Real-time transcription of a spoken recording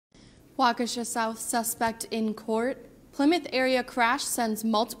Waukesha South suspect in court. Plymouth area crash sends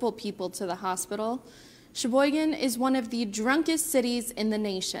multiple people to the hospital. Sheboygan is one of the drunkest cities in the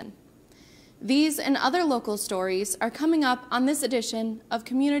nation. These and other local stories are coming up on this edition of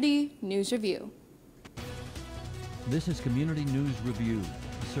Community News Review. This is Community News Review,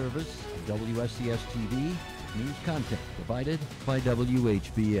 a service of WSCS TV, news content provided by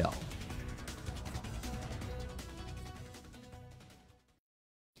WHBL.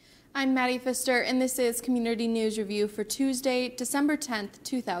 I'm Maddie Pfister, and this is Community News Review for Tuesday, December 10th,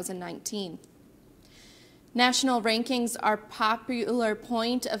 2019. National rankings are a popular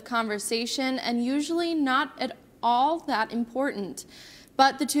point of conversation and usually not at all that important.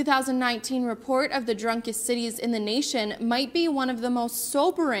 But the 2019 report of the drunkest cities in the nation might be one of the most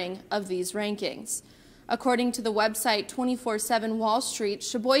sobering of these rankings. According to the website 24/7 Wall Street,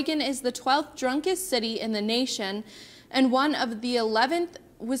 Sheboygan is the 12th drunkest city in the nation and one of the 11th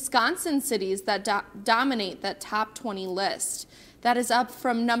Wisconsin cities that dominate that top 20 list. That is up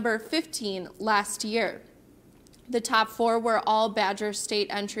from number 15 last year. The top four were all Badger State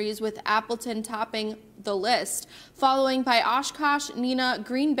entries, with Appleton topping the list, following by Oshkosh, Neenah,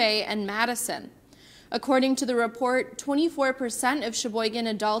 Green Bay, and Madison. According to the report, 24% of Sheboygan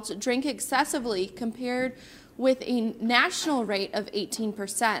adults drink excessively, compared with a national rate of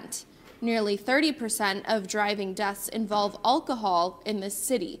 18%. Nearly 30% of driving deaths involve alcohol in this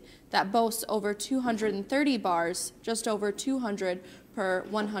city that boasts over 230 bars, just over 200 per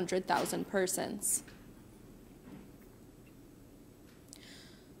 100,000 persons.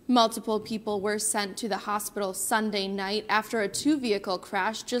 Multiple people were sent to the hospital Sunday night after a two-vehicle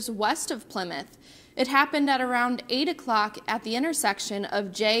crash just west of Plymouth. It happened at around 8 o'clock at the intersection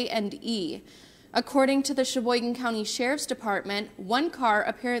of J and E. According to the Sheboygan County Sheriff's Department, one car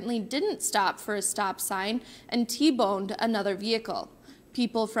apparently didn't stop for a stop sign and T-boned another vehicle.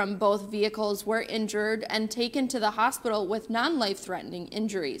 People from both vehicles were injured and taken to the hospital with non-life-threatening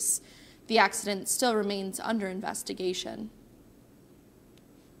injuries. The accident still remains under investigation.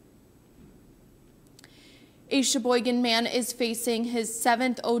 A Sheboygan man is facing his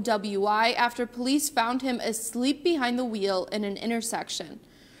 7th OWI after police found him asleep behind the wheel in an intersection.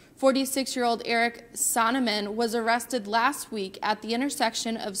 46-year-old Eric Sonneman was arrested last week at the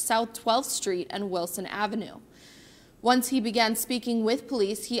intersection of South 12th Street and Wilson Avenue. Once he began speaking with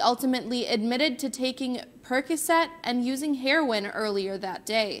police, he ultimately admitted to taking Percocet and using heroin earlier that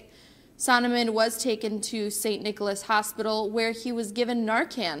day. Sonneman was taken to St. Nicholas Hospital, where he was given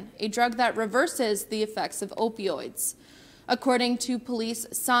Narcan, a drug that reverses the effects of opioids. According to police,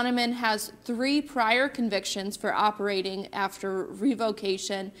 Sonneman has 3 prior convictions for operating after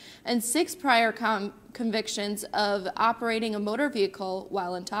revocation and 6 prior convictions of operating a motor vehicle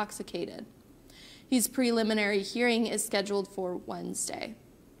while intoxicated. His preliminary hearing is scheduled for Wednesday.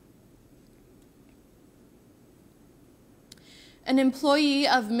 An employee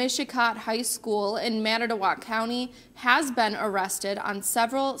of Mishicot High School in Manitowoc County has been arrested on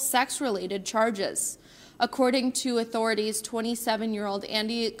several sex-related charges. According to authorities, 27-year-old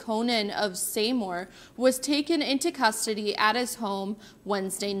Andy Conan of Seymour was taken into custody at his home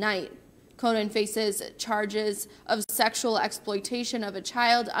Wednesday night. Conan faces charges of sexual exploitation of a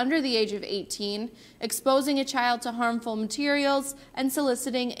child under the age of 18, exposing a child to harmful materials, and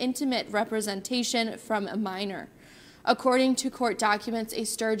soliciting intimate representation from a minor. According to court documents, a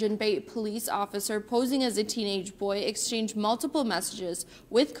Sturgeon Bay police officer posing as a teenage boy exchanged multiple messages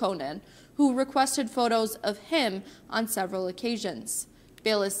with Conan, who requested photos of him on several occasions.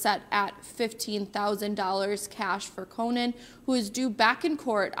 Bail is set at $15,000 cash for Conan, who is due back in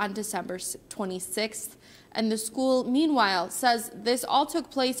court on December 26th. And the school, meanwhile, says this all took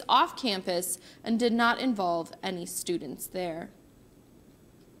place off campus and did not involve any students there.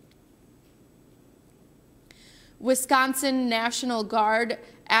 Wisconsin National Guard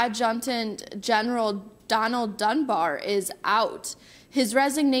Adjutant General Donald Dunbar is out. His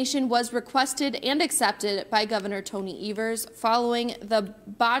resignation was requested and accepted by Governor Tony Evers following the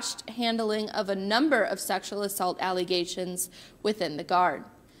botched handling of a number of sexual assault allegations within the Guard.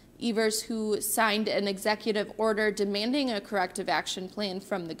 Evers, who signed an executive order demanding a corrective action plan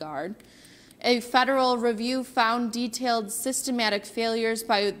from the Guard. A federal review found detailed systematic failures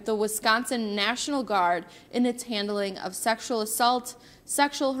by the Wisconsin National Guard in its handling of sexual assault,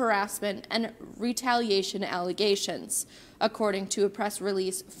 sexual harassment, and retaliation allegations, according to a press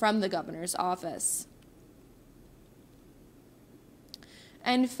release from the governor's office.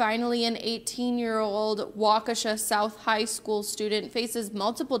 And finally, an 18-year-old Waukesha South High School student faces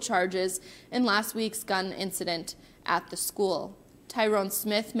multiple charges in last week's gun incident at the school. Tyrone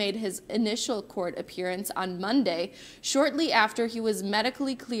Smith made his initial court appearance on Monday, shortly after he was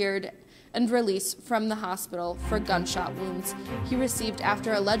medically cleared and released from the hospital for gunshot wounds he received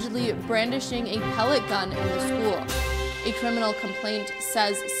after allegedly brandishing a pellet gun in the school. A criminal complaint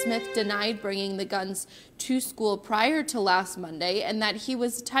says Smith denied bringing the guns to school prior to last Monday and that he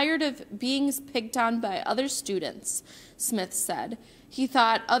was tired of being picked on by other students, Smith said. He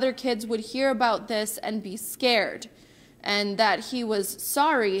thought other kids would hear about this and be scared, and that he was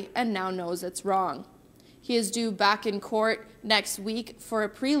sorry and now knows it's wrong. He is due back in court next week for a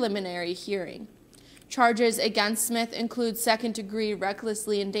preliminary hearing. Charges against Smith include second-degree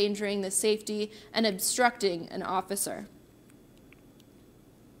recklessly endangering the safety and obstructing an officer.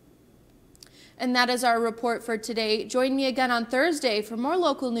 And that is our report for today. Join me again on Thursday for more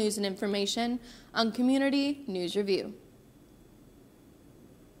local news and information on Community News Review.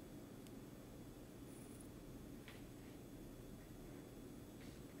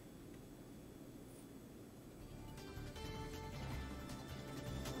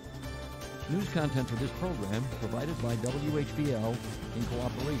 News content for this program provided by WHBL in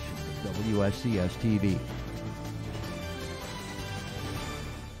cooperation with WSCS TV.